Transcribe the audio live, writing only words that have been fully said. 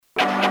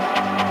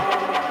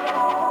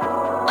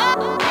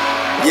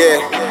Yeah.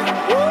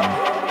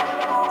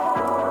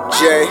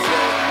 J.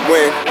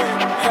 Win.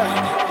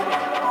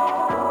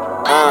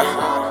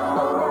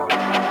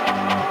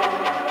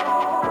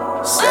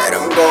 Said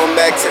I'm going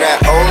back to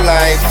that old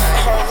life.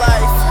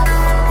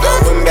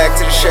 Going back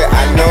to the shit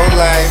I know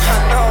life.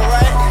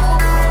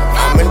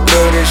 I'ma do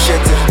this shit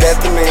to the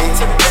death of me.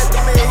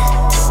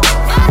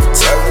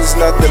 Till there's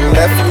nothing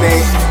left for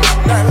me.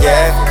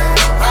 Yeah.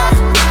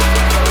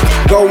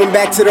 Going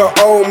back to the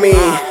old me.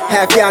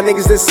 Half y'all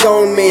niggas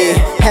disown me,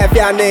 half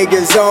y'all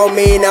niggas own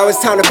me. Now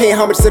it's time to pay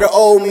homage to the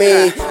old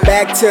me.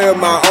 Back to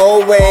my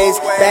old ways,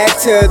 back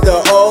to the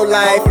old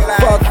life.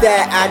 Fuck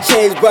that, I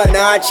changed, but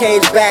now I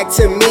changed back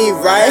to me,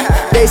 right?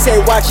 They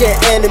say watch your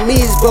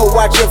enemies, but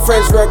watch your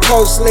friends real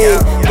closely.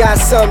 Got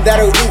some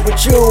that'll eat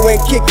with you and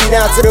kick you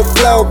down to the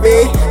floor,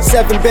 B.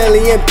 7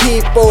 billion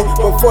people,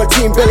 but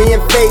 14 billion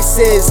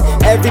faces.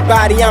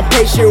 Everybody I'm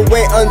patient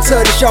with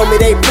until they show me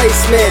they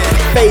placement.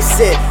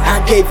 Face it, I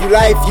gave you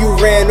life, you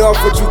ran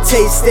off what you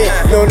tasted.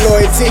 No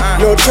loyalty,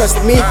 no trust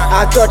in me.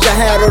 I thought y'all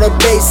had all the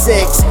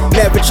basics.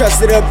 Never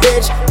trusted a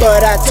bitch,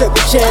 but I took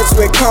a chance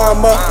with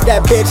karma.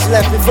 That bitch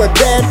left me for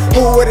dead.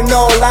 Who would've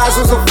known lies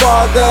was a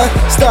father?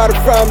 Started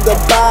from the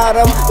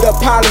bottom. The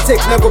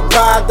politics never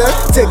bothered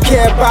to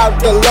care about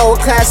the lower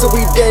class, so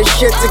we did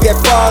shit to get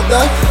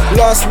farther.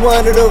 Lost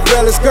one of the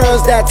realest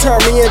girls that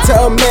turned me into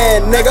a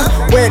man, nigga.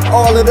 With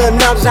all of the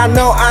knowledge I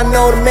know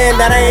the man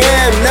that I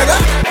am, nigga.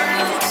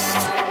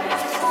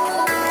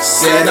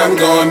 Said I'm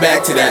going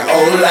back to that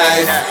old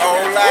life.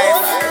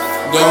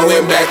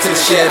 Going back to the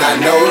shit I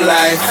know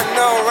life.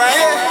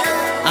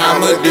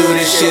 I'ma do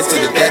this shit to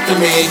the death of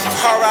me.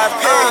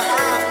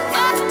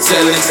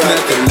 Till there's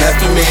nothing left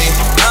of me.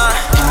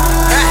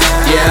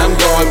 Yeah, I'm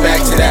going back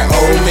to that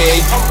old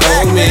me.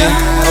 Old me,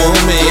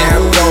 old me. Yeah,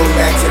 I'm going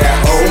back to that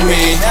old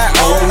me.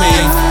 Old me,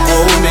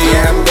 old me.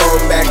 Yeah, I'm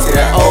going back to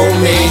that old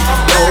me.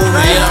 Old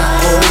me,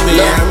 old me.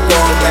 Yeah, I'm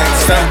going back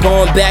to that. I'm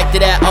going back to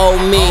that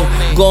old me.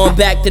 Going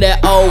back to that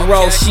old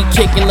road. She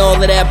kicking all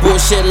of that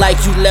bullshit like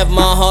you left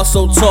my heart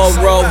so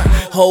Toro.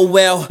 Oh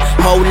well,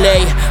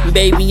 Olay,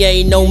 baby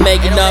ain't no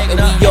making up. And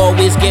we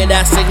always get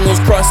our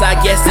signals crossed, I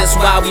guess that's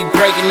why we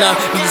breaking up.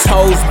 These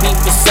hoes be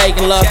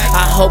forsaken love.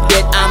 I hope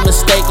that I'm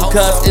mistaken,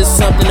 cause it's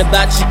something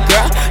about you,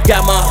 girl.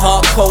 Got my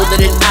heart colder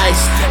than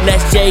ice.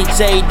 That's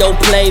JJ, don't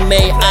play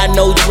mate. I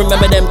know you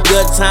remember them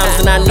good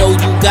times, and I know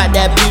you got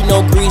that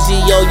Pinot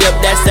Grigio. Yup,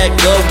 that's that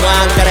good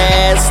wine. Got an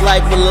ass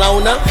like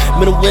Valona,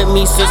 been with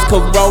me since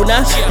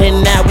Corona,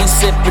 and now we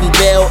sippin'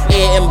 Bel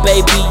Air. And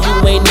baby, you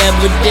ain't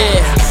never there.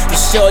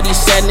 Shorty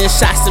sending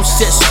shots, some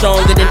shit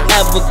stronger than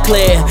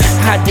Everclear.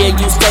 How dare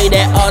you say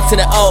that R to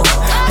the O?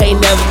 Ain't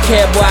never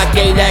cared, boy, I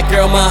gave that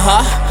girl my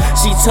heart.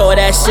 She tore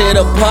that shit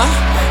apart.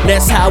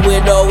 That's how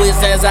it always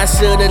ends, I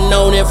should've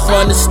known it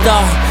from the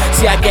start.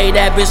 See, I gave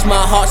that bitch my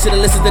heart,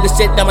 should've listened to the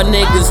shit that my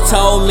niggas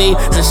told me.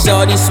 So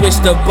shorty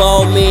switched up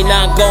on me,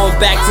 now I'm going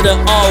back to the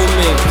old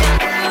me.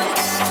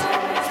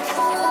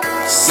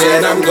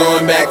 Said I'm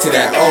going back to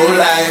that old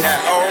life.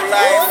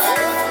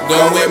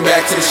 Going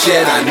back to the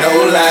shit I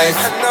know life.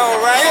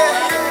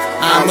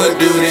 I'ma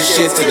do this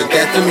shit to the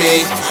death of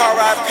me.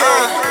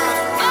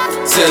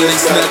 Till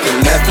there's nothing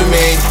left of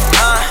me.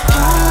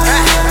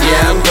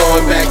 Yeah, I'm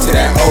going back to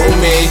that old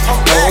me.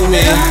 Old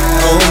me,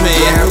 old me.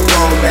 Yeah, I'm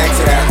going back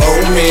to that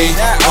old me.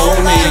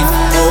 Old me,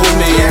 old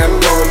me. Yeah, I'm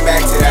going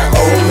back to that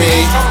old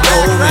me.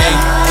 Old me,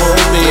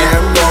 old me. Yeah,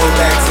 I'm going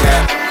back to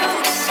that.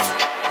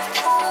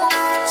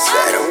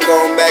 Said I'm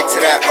going back to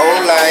that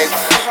old life.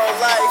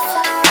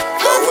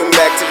 Going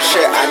back to the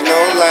shit I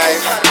know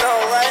life.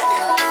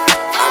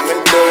 I'ma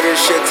do this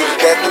shit to the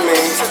death of me.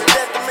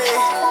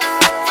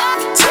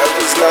 Till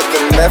there's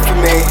nothing left for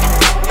me.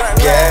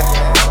 Yeah.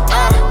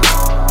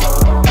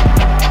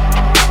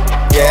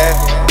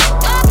 Yeah.